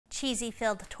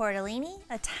cheesy-filled tortellini,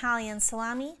 Italian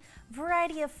salami,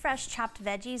 variety of fresh chopped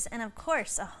veggies, and of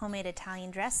course a homemade Italian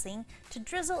dressing to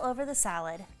drizzle over the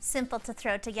salad. Simple to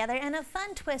throw together and a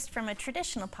fun twist from a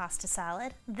traditional pasta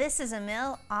salad. This is a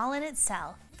meal all in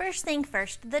itself. First thing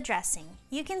first, the dressing.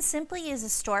 You can simply use a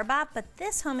store-bought, but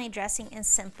this homemade dressing is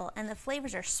simple and the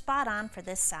flavors are spot on for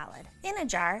this salad. In a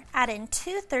jar, add in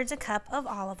 2/3 a cup of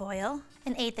olive oil,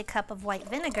 1/8 a cup of white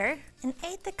vinegar,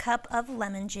 1/8 a cup of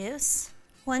lemon juice,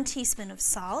 1 teaspoon of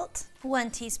salt,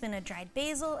 1 teaspoon of dried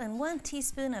basil, and 1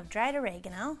 teaspoon of dried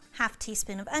oregano, 1/2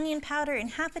 teaspoon of onion powder,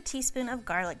 and 1/2 teaspoon of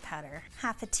garlic powder,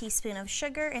 1/2 teaspoon of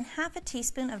sugar, and 1/2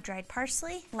 teaspoon of dried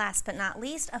parsley. Last but not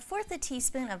least, 1/4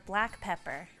 teaspoon of black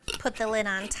pepper. Put the lid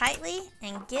on tightly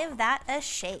and give that a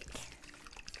shake.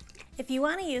 If you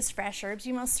want to use fresh herbs,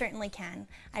 you most certainly can.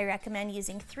 I recommend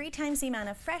using 3 times the amount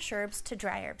of fresh herbs to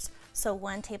dry herbs, so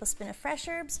 1 tablespoon of fresh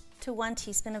herbs to 1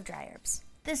 teaspoon of dry herbs.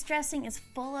 This dressing is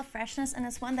full of freshness and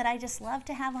it's one that I just love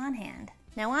to have on hand.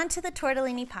 Now on to the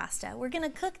tortellini pasta. We're going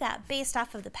to cook that based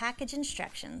off of the package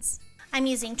instructions. I'm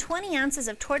using 20 ounces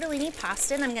of tortellini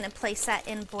pasta and I'm going to place that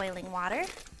in boiling water.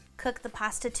 Cook the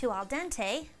pasta to al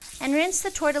dente and rinse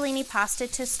the tortellini pasta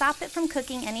to stop it from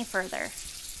cooking any further.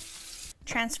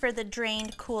 Transfer the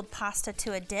drained, cooled pasta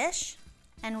to a dish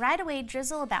and right away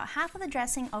drizzle about half of the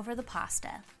dressing over the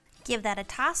pasta. Give that a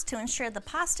toss to ensure the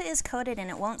pasta is coated and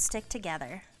it won't stick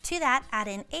together. To that, add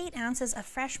in 8 ounces of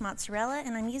fresh mozzarella,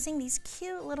 and I'm using these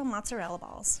cute little mozzarella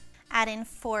balls. Add in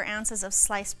 4 ounces of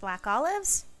sliced black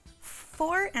olives,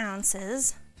 4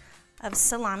 ounces of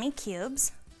salami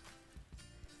cubes,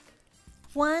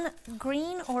 1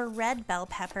 green or red bell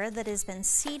pepper that has been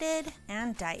seeded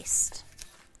and diced.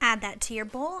 Add that to your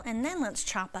bowl and then let's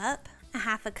chop up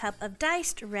 1/2 cup of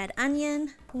diced red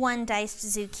onion, 1 diced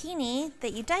zucchini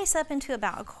that you dice up into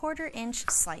about 1/4 inch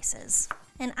slices.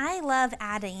 And I love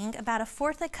adding about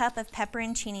 1/4 cup of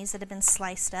pepperoncinis that have been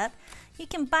sliced up. You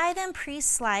can buy them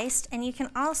pre-sliced and you can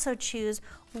also choose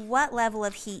what level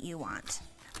of heat you want.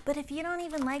 But if you don't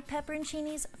even like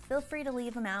pepperoncinis, feel free to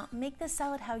leave them out. Make this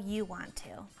salad how you want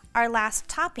to. Our last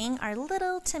topping are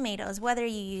little tomatoes. Whether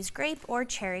you use grape or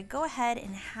cherry, go ahead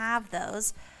and have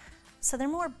those. So they're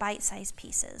more bite-sized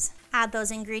pieces. Add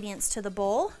those ingredients to the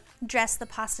bowl, dress the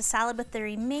pasta salad with the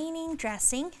remaining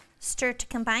dressing, stir to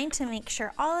combine to make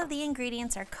sure all of the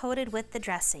ingredients are coated with the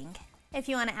dressing. If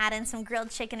you want to add in some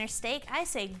grilled chicken or steak, I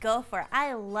say go for it.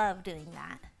 I love doing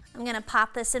that. I'm gonna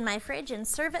pop this in my fridge and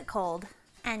serve it cold.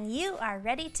 And you are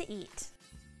ready to eat.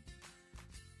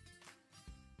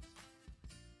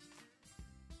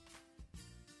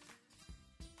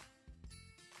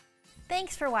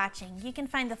 Thanks for watching. You can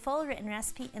find the full written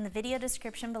recipe in the video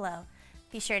description below.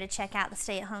 Be sure to check out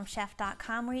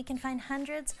thestayatHomeChef.com where you can find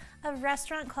hundreds of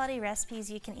restaurant quality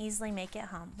recipes you can easily make at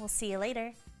home. We'll see you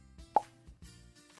later.